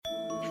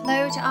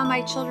Hello to all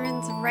my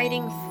children's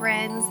writing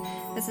friends.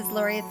 This is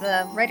Lori,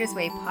 the Writer's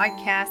Way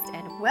podcast,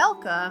 and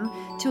welcome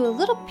to a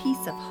little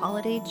piece of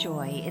holiday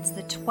joy. It's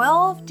the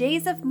 12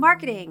 Days of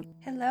Marketing.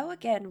 Hello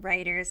again,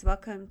 writers.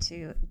 Welcome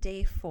to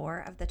day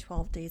 4 of the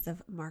 12 Days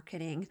of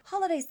Marketing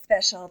holiday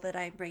special that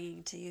I'm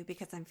bringing to you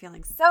because I'm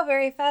feeling so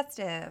very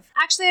festive.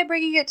 Actually, I'm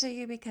bringing it to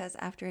you because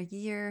after a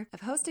year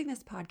of hosting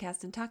this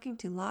podcast and talking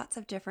to lots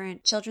of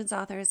different children's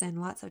authors and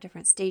lots of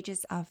different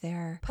stages of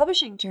their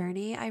publishing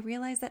journey, I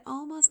realized that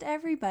almost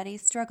everybody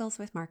struggles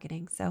with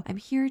marketing. So I'm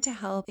here to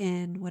help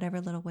in whatever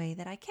little way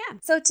that I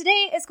can. So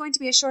today is going to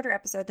be a shorter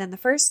episode than the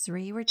first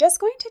 3. We're just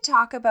going to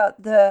talk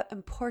about the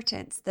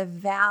importance, the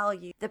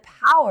value, the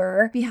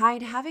power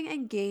behind having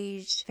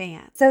engaged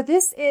fans. So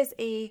this is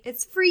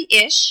it's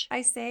free-ish,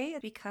 I say,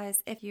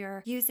 because if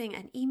you're using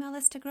an email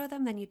list to grow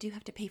them, then you do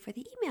have to pay for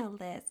the email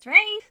list,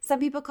 right? Some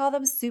people call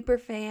them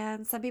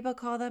Superfans. Some people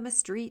call them a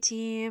street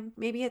team.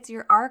 Maybe it's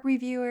your ARC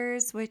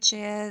reviewers, which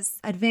is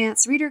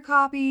advanced reader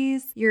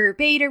copies, your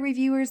beta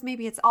reviewers,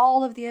 maybe it's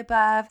all of the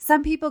above.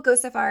 Some people go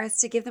so far as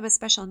to give them a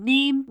special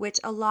name, which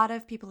a lot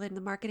of people in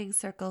the marketing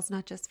circles,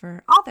 not just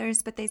for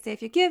authors, but they say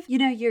if you give,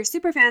 your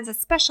superfans a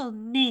special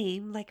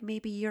name, like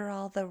maybe you're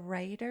all the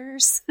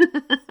writers.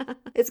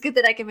 It's good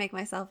that I can make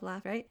myself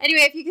laugh, right?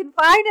 Anyway, if you can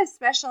find a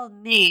special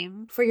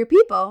name for your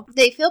people,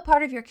 they feel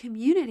part of your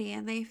community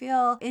and they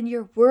feel in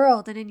your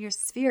world and in your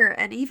sphere.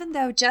 And even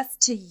though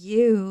just to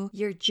you,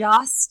 you're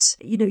just,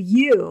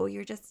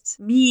 you're just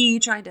me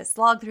trying to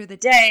slog through the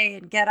day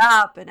and get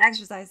up and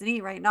exercise and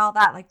eat right and all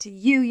that. Like to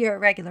you, you're a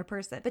regular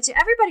person. But to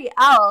everybody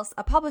else,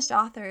 a published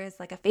author is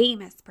like a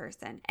famous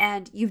person.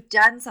 And you've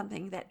done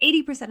something that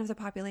 80% of the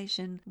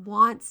population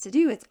wants to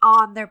do. It's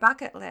on their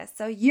bucket list.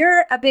 So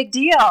you're a big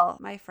deal,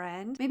 my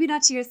friend. Maybe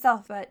not to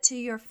yourself, but to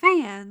your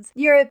fans,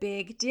 you're a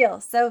big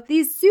deal. So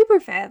these super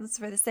fans,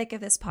 for the sake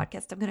of this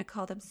podcast, I'm going to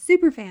call them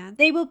super fans.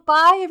 They will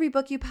buy every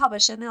book you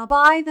publish and they'll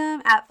buy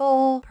them at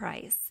full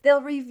price.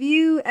 They'll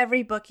review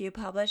every book you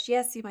publish.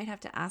 Yes, you might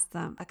have to ask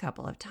them a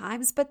couple of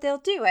times, but they'll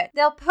do it.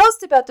 They'll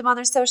post about them on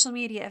their social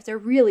media if they're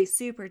really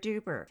super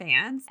duper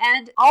fans.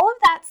 And all of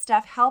that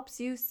stuff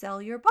helps you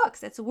sell your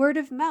books. It's word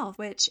of mouth,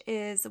 which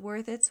is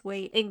worth its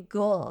weight in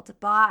gold.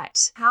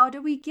 But how do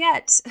we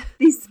get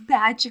these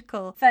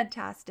magical,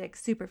 fantastic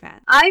super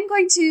fans? I'm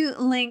going to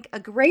link a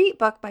great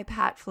book by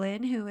Pat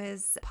Flynn, who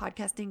is a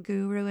podcasting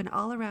guru and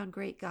all-around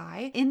great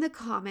guy, in the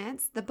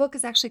comments. The book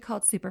is actually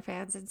called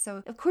Superfans. And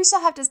so, of course,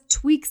 you'll have to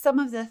tweak some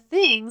of the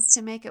things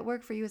to make it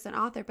work for you as an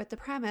author, but the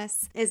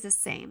premise is the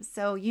same.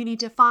 So you need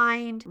to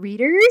find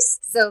readers.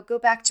 So go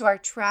back to our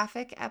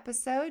traffic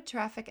episode.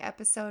 Traffic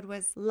episode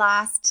was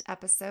last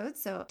episode,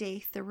 so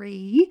day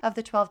 3 of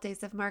the 12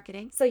 days of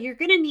marketing. So you're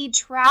going to need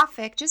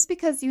traffic just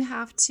because you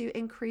have to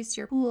increase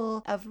your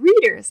pool of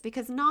readers,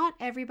 because not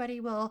everybody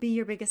will be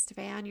your biggest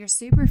fan, your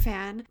super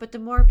fan, but the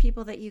more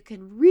people that you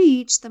can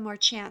reach, the more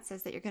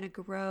chances that you're going to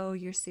grow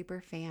your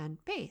super fan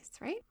base,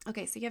 right?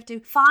 Okay, so you have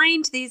to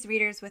find these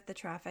readers with the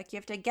traffic. You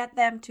have to get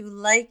them to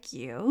like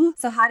you.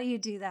 So how do you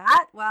do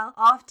that? Well,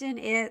 often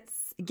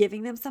it's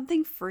giving them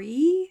something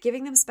free,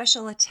 giving them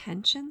special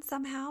attention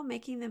somehow,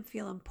 making them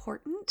feel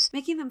important,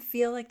 making them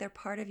feel like they're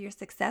part of your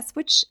success,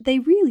 which they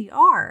really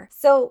are.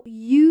 So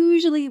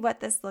usually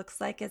what this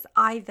looks like is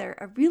either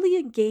a really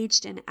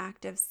engaged and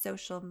active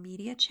social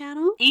media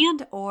channel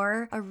and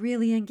or a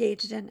really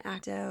engaged and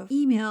active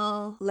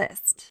email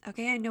list.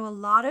 Okay, I know a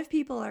lot of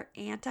people are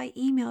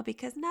anti-email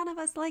because none of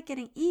us like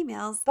getting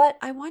emails, but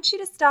I want you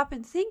to stop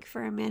and think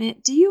for a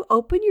minute. Do you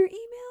open your emails?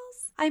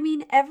 I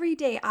mean, every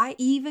day I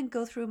even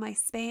go through my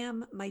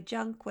spam, my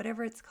junk,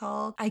 whatever it's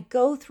called. I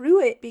go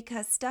through it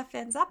because stuff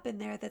ends up in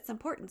there that's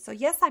important. So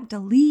yes, I'm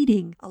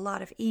deleting a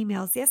lot of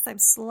emails. Yes, I'm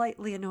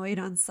slightly annoyed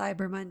on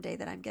Cyber Monday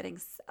that I'm getting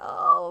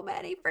so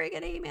many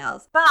friggin'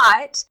 emails,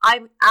 but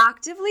I'm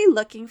actively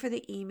looking for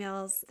the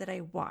emails that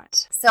I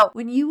want. So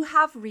when you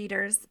have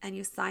readers and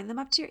you sign them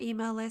up to your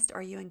email list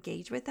or you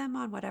engage with them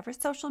on whatever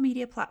social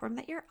media platform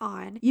that you're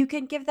on, you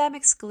can give them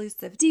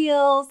exclusive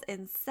deals,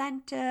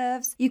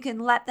 incentives. You can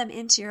let them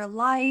into your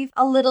life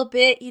a little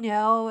bit,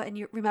 and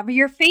you remember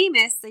you're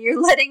famous, so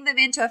you're letting them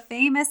into a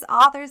famous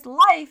author's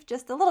life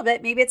just a little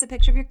bit. Maybe it's a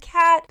picture of your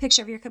cat,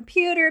 picture of your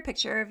computer,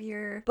 picture of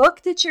your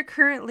book that you're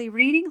currently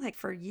reading, like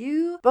for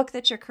you, book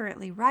that you're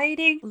currently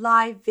writing,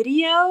 live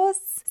videos.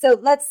 So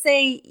let's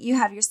say you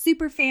have your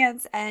super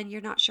fans and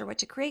you're not sure what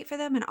to create for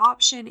them. An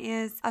option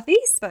is a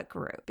Facebook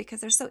group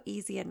because they're so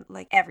easy and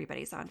like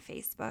everybody's on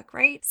Facebook,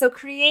 right? So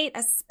create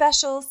a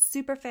special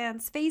super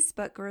fans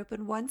Facebook group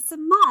and once a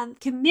month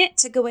commit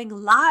to going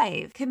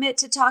live, commit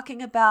to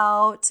talking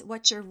about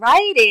what you're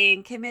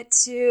writing, commit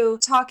to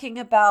talking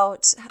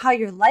about how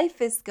your life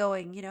is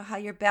going, how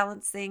you're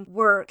balancing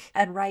work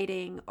and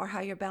writing, or how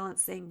you're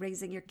balancing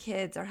raising your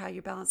kids, or how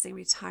you're balancing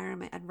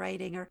retirement and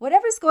writing, or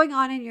whatever's going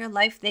on in your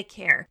life, they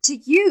care. To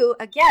you,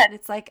 again,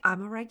 it's like,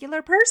 I'm a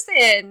regular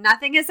person.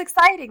 nothing is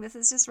exciting. This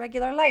is just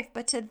regular life.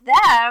 But to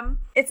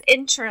them, it's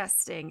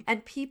interesting.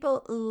 And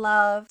people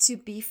love to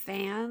be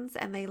fans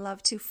and they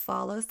love to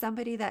follow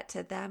somebody that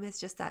to them is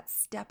just that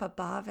step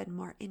above and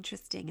more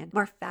interesting and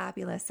more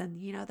fabulous. And,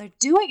 they're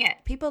doing it.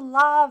 People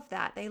love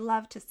that. They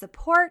love to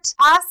support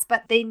us,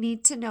 but they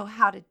need to know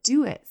how to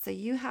do it. So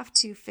you have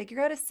to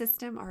figure out a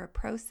system or a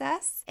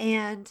process,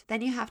 and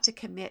then you have to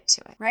commit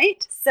to it,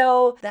 right?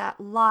 So that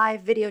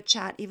live video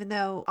chat, even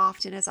though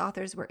often as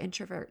authors we're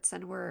introverts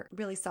and we're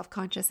really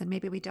self-conscious and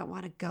maybe we don't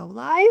want to go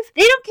live,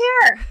 they don't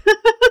care.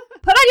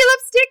 Put on your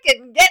lipstick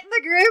and get in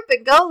the group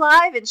and go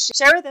live and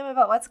share with them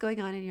about what's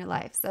going on in your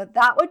life. So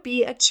that would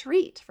be a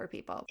treat for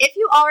people. If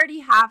you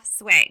already have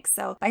swag,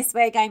 so by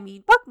swag I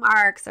mean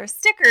bookmarks or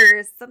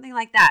stickers, something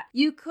like that,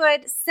 you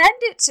could send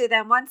it to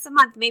them once a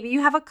month. Maybe you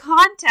have a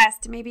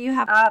contest. Maybe you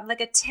have like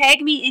a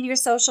tag me in your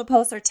social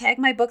post or tag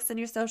my books in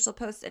your social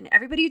post, and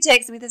everybody who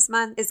tags me this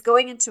month is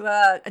going into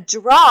a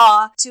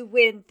draw to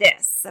win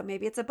this. So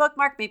maybe it's a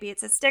bookmark, maybe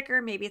it's a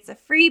sticker, maybe it's a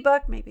free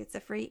book, maybe it's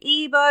a free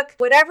ebook,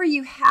 whatever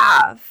you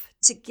have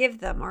to give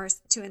them or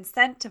to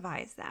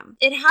incentivize them.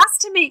 It has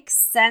to make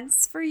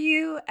sense for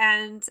you,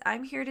 and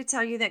I'm here to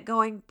tell you that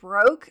going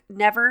broke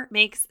never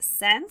makes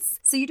sense.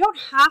 So you don't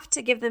have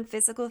to give them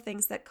physical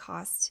things that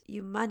cost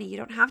you money. You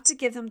don't have to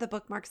give them the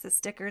bookmarks, the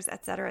stickers,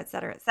 etc.,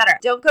 etc., etc.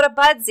 Don't go to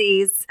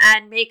Budsies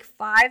and make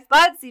 5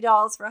 Budsy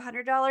dolls for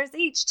 $100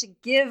 each to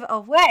give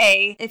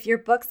away if your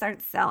books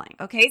aren't selling.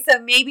 Okay, so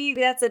maybe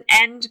that's an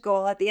end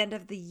goal. At the end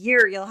of the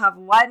year, you'll have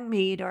one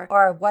made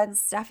or one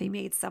stuffy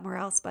made somewhere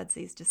else.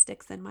 Budsies just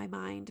sticks in my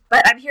mind.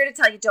 But I'm here to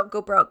tell you, don't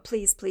go broke.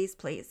 Please, please,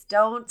 please.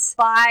 Don't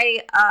buy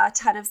a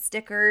ton of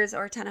stickers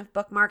or a ton of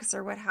bookmarks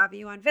or what have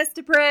you on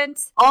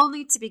Vistaprint,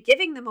 only to be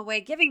giving them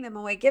away,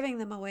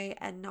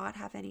 and not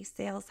have any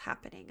sales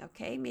happening.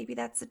 Okay, maybe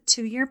that's a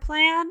 2-year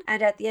plan.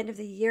 And at the end of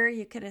the year,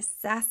 you can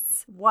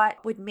assess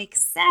what would make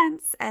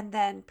sense and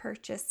then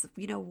purchase,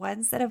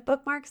 one set of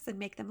bookmarks and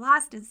make them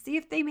last and see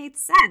if they made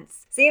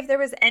sense. See if there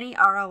was any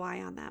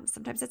ROI on them.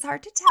 Sometimes it's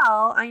hard to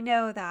tell. I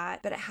know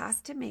that, but it has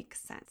to make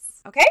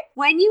sense. Okay?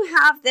 When you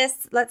have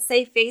this, let's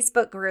say,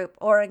 Facebook group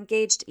or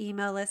engaged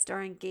email list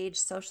or engaged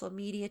social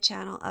media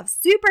channel of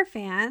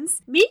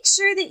Superfans, make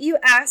sure that you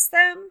ask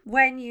them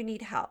when you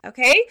need help.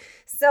 Okay?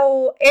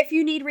 So if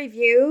you need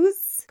reviews,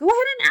 go ahead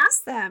and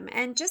ask them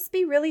and just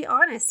be really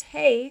honest.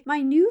 Hey, my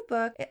new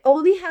book, it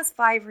only has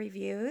 5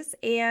 reviews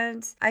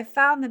and I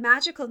found the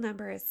magical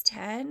number is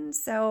 10.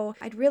 So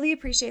I'd really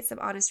appreciate some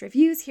honest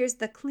reviews. Here's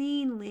the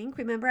clean link.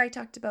 Remember, I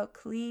talked about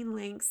clean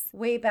links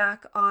way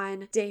back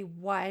on day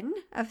 1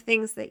 of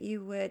things that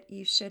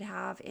you should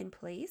have in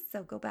place.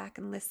 So go back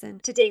and listen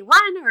to day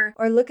 1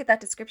 or look at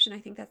that description. I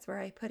think that's where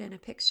I put in a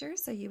picture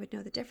so you would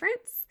know the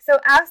difference. So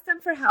ask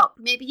them for help.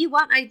 Maybe you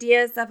want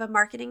ideas of a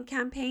marketing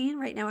campaign.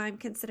 Right now I'm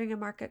considering a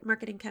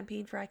marketing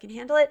campaign for I Can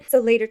Handle It.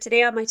 So later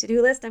today on my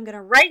to-do list, I'm going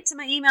to write to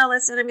my email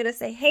list and I'm going to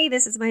say, hey,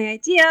 this is my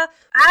idea.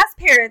 As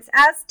parents,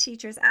 as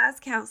teachers, as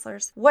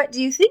counselors, what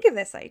do you think of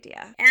this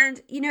idea?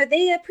 And,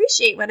 they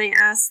appreciate when I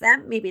ask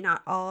them. Maybe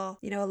not all,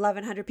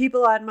 1,100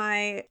 people on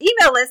my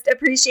email list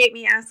appreciate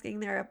me asking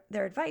their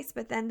advice,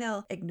 but then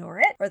they'll ignore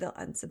it or they'll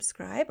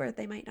unsubscribe or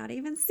they might not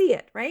even see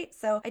it, right?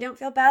 So I don't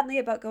feel badly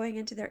about going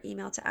into their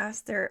email to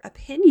ask their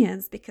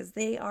opinions because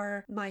they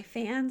are my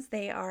fans.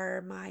 They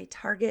are my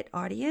target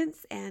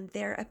audience and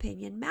their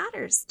opinion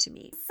matters to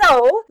me.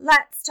 So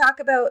let's talk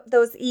about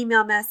those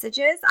email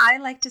messages. I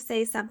like to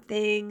say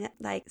something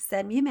like,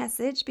 send me a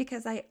message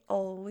because I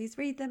always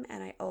read them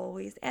and I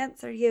always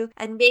answer you.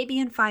 And maybe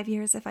in 5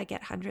 years, if I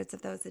get hundreds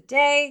of those a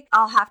day,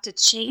 I'll have to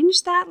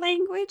change that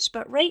language.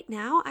 But right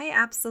now, I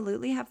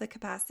absolutely have the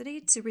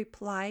capacity to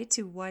reply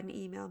to 1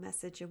 email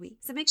message a week.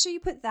 So make sure you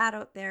put that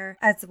out there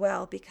as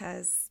well,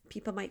 because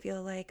people might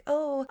feel like,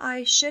 oh,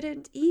 I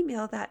shouldn't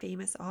email that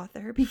famous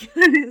author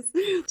because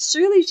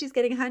surely she's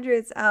getting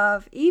hundreds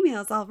of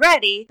emails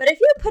already. But if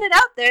you put it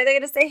out there, they're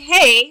going to say,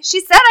 hey, she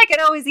said I could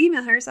always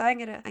email her, so I'm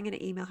going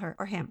to email her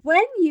or him.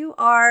 When you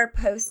are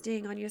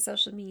posting on your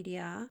social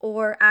media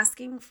or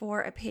asking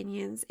for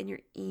opinions in your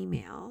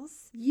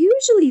emails,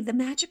 usually the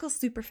magical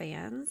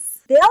superfans,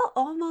 they'll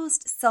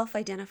almost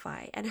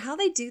self-identify. And how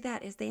they do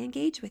that is they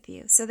engage with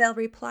you. So they'll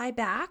reply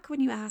back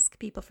when you ask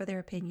people for their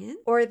opinion,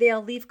 or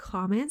they'll leave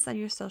comments on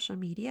your social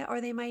media,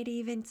 or they might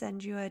even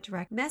send you a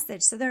direct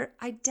message. So they're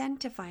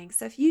identifying.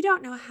 So if you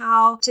don't know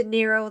how to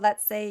narrow,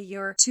 let's say,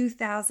 your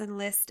 2,000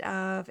 list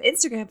of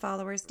Instagram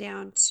followers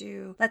down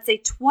to, let's say,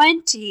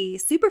 20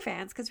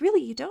 superfans, because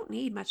really you don't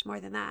need much more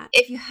than that.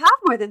 If you have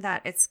more than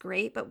that, it's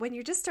great. But when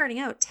you're just starting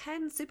out,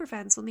 10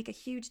 superfans will make a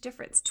huge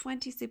difference.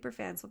 20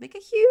 superfans will make a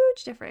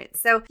huge difference.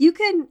 So you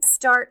can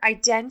start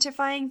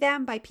identifying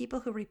them by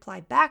people who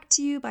reply back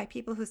to you, by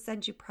people who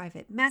send you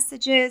private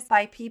messages,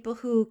 by people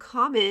who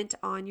comment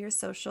on your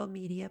social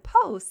media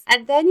posts.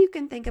 And then you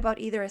can think about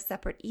either a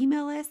separate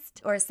email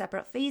list or a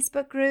separate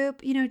Facebook group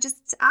group,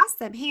 just ask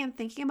them, hey, I'm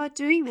thinking about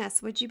doing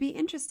this. Would you be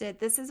interested?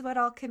 This is what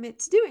I'll commit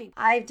to doing.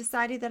 I've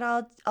decided that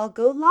I'll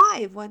go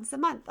live once a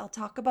month. I'll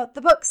talk about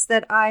the books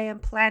that I am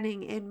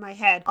planning in my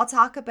head. I'll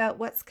talk about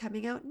what's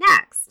coming out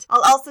next.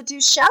 I'll also do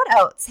shout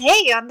outs.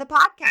 Hey, on the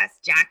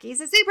podcast,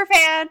 Jackie's a super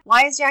fan.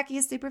 Why is Jackie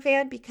a super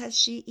fan? Because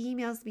she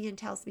emails me and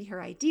tells me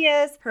her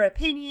ideas, her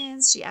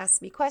opinions. She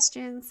asks me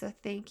questions. So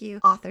thank you,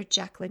 author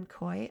Jacqueline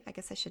Coy. I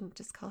guess I shouldn't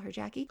just call her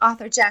Jackie.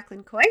 Author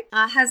Jacqueline Coy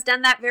has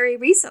done that very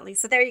recently.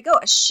 So there you go.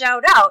 A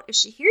shout out. If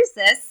she hears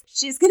this,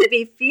 she's going to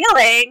be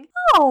feeling,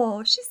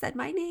 oh, she said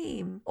my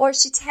name. Or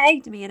she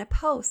tagged me in a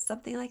post,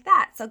 something like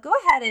that. So go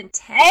ahead and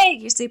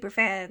tag your super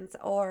fans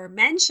or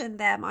mention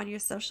them on your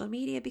social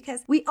media,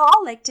 because we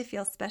all like to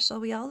feel special.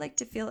 We all like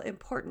to feel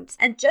important.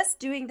 And just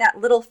doing that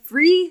little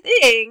free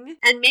thing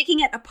and making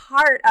it a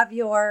part of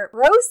your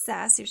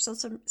process, your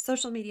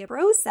social media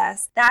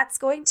process, that's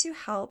going to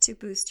help to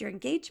boost your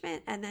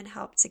engagement and then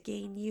help to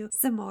gain you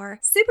some more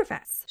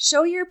superfans.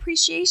 Show your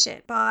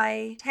appreciation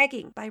by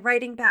tagging, by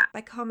writing back,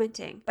 by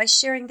commenting, by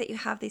sharing that you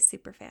have these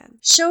superfans.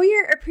 Show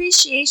your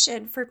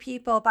appreciation for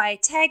people by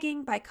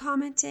tagging, by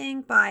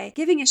commenting, by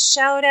giving a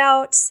shout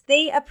out.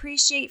 They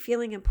appreciate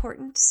feeling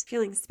important,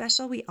 feeling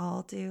special. We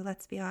all do,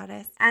 let's be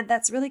honest. And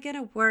that's really going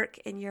to work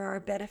in your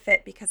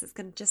benefit, because it's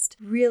going to just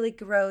really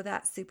grow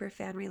that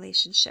superfan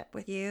relationship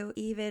with you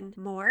even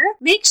more.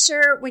 Make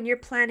sure when you're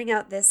planning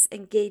out this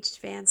engaged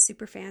fan,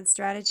 superfan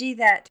strategy,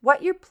 that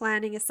what you're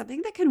planning is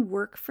something that can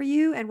work for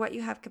you and what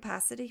you have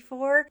capacity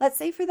for, let's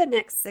say for the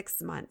next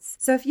 6 months.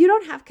 So if you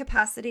don't have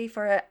capacity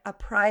for a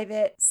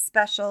private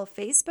special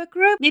Facebook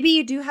group, maybe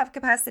you do have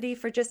capacity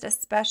for just a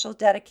special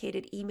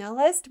dedicated email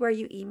list where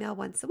you email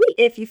once a week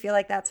if you feel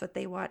like that's what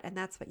they want and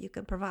that's what you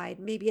can provide.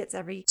 Maybe it's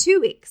every 2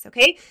 weeks,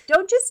 okay?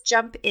 Don't just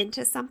jump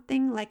into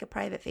something like a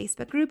private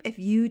Facebook group if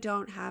you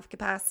don't have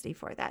capacity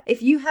for that.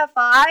 If you have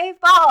 5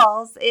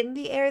 balls in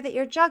the air that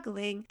you're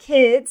juggling,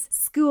 kids,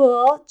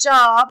 school,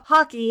 job,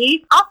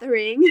 hockey,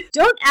 authoring,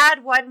 don't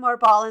add one more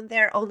ball in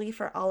there only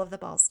for all of the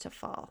balls to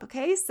fall,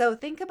 okay? So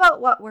think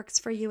about what works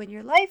for you in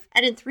your life,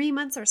 and in 3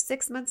 months or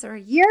 6 months or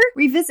a year,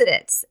 revisit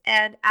it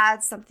and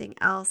add something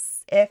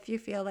else if you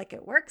feel like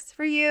it works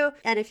for you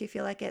and if you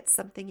feel like it's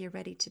something you're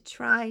ready to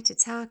try to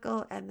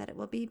tackle and that it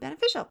will be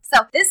beneficial. So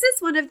this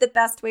is one of the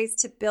best ways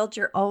to build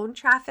your own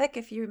traffic.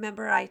 If you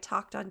remember, I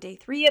talked on day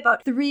 3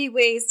 about 3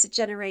 ways to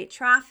generate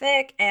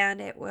traffic,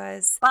 and it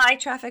was buy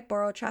traffic,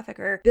 borrow traffic,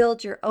 or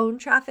build your own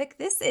traffic.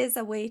 This is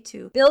a way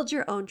to build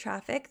your own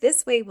traffic.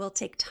 This way will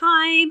take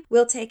time,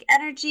 will take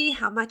energy.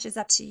 How much is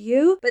up to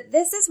you? But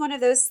this is one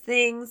of those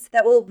things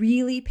that will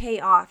really pay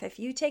off. If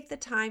you take the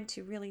time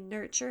to really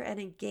nurture and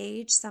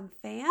engage some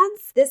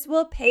fans, this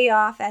will pay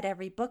off at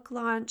every book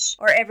launch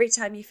or every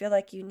time you feel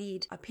like you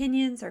need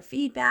opinions or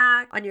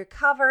feedback on your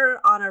cover,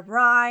 on a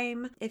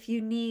rhyme. If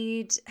you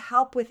need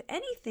help with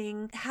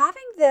anything,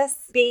 having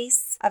this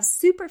base of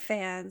super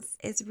fans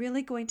is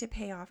really going to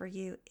pay off for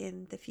you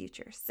in the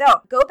future. So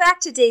go back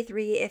to day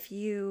 3 if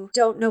you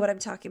don't know what I'm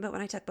talking about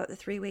when I talk about the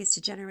 3 ways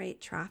to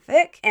generate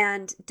traffic,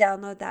 and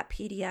download that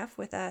PDF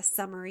with a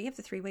summary of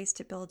the 3 ways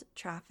to build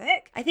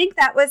traffic. I think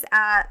that was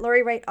at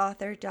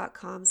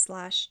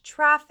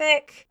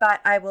loriwrightauthor.com/traffic, but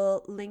I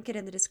will link it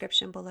in the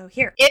description below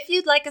here. If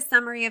you'd like a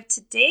summary of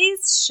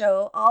today's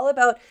show, all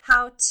about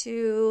how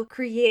to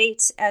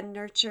create and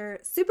nurture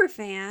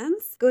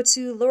superfans, go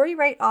to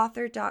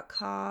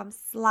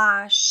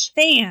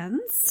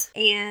loriwrightauthor.com/fans,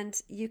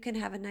 and you can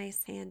have a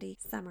nice handy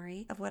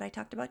summary of what I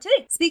talked about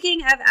today.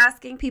 Speaking of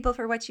asking people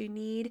for what you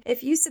need,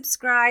 if you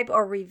subscribe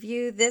or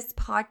review this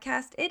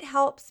podcast, it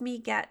helps me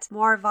get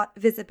more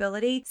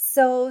visibility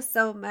so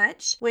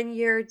much. When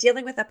you're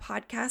dealing with a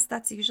podcast,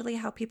 that's usually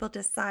how people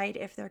decide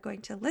if they're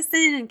going to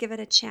listen and give it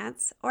a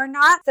chance or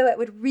not. So it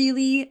would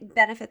really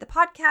benefit the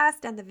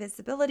podcast and the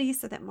visibility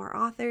so that more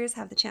authors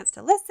have the chance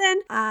to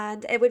listen.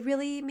 And it would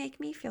really make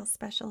me feel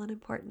special and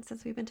important,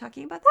 since we've been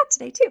talking about that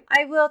today too.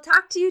 I will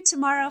talk to you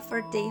tomorrow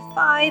for day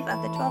 5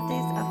 of the 12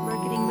 days of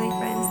marketing, my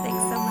friends.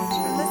 Thanks so much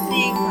for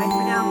listening. Bye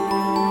for now.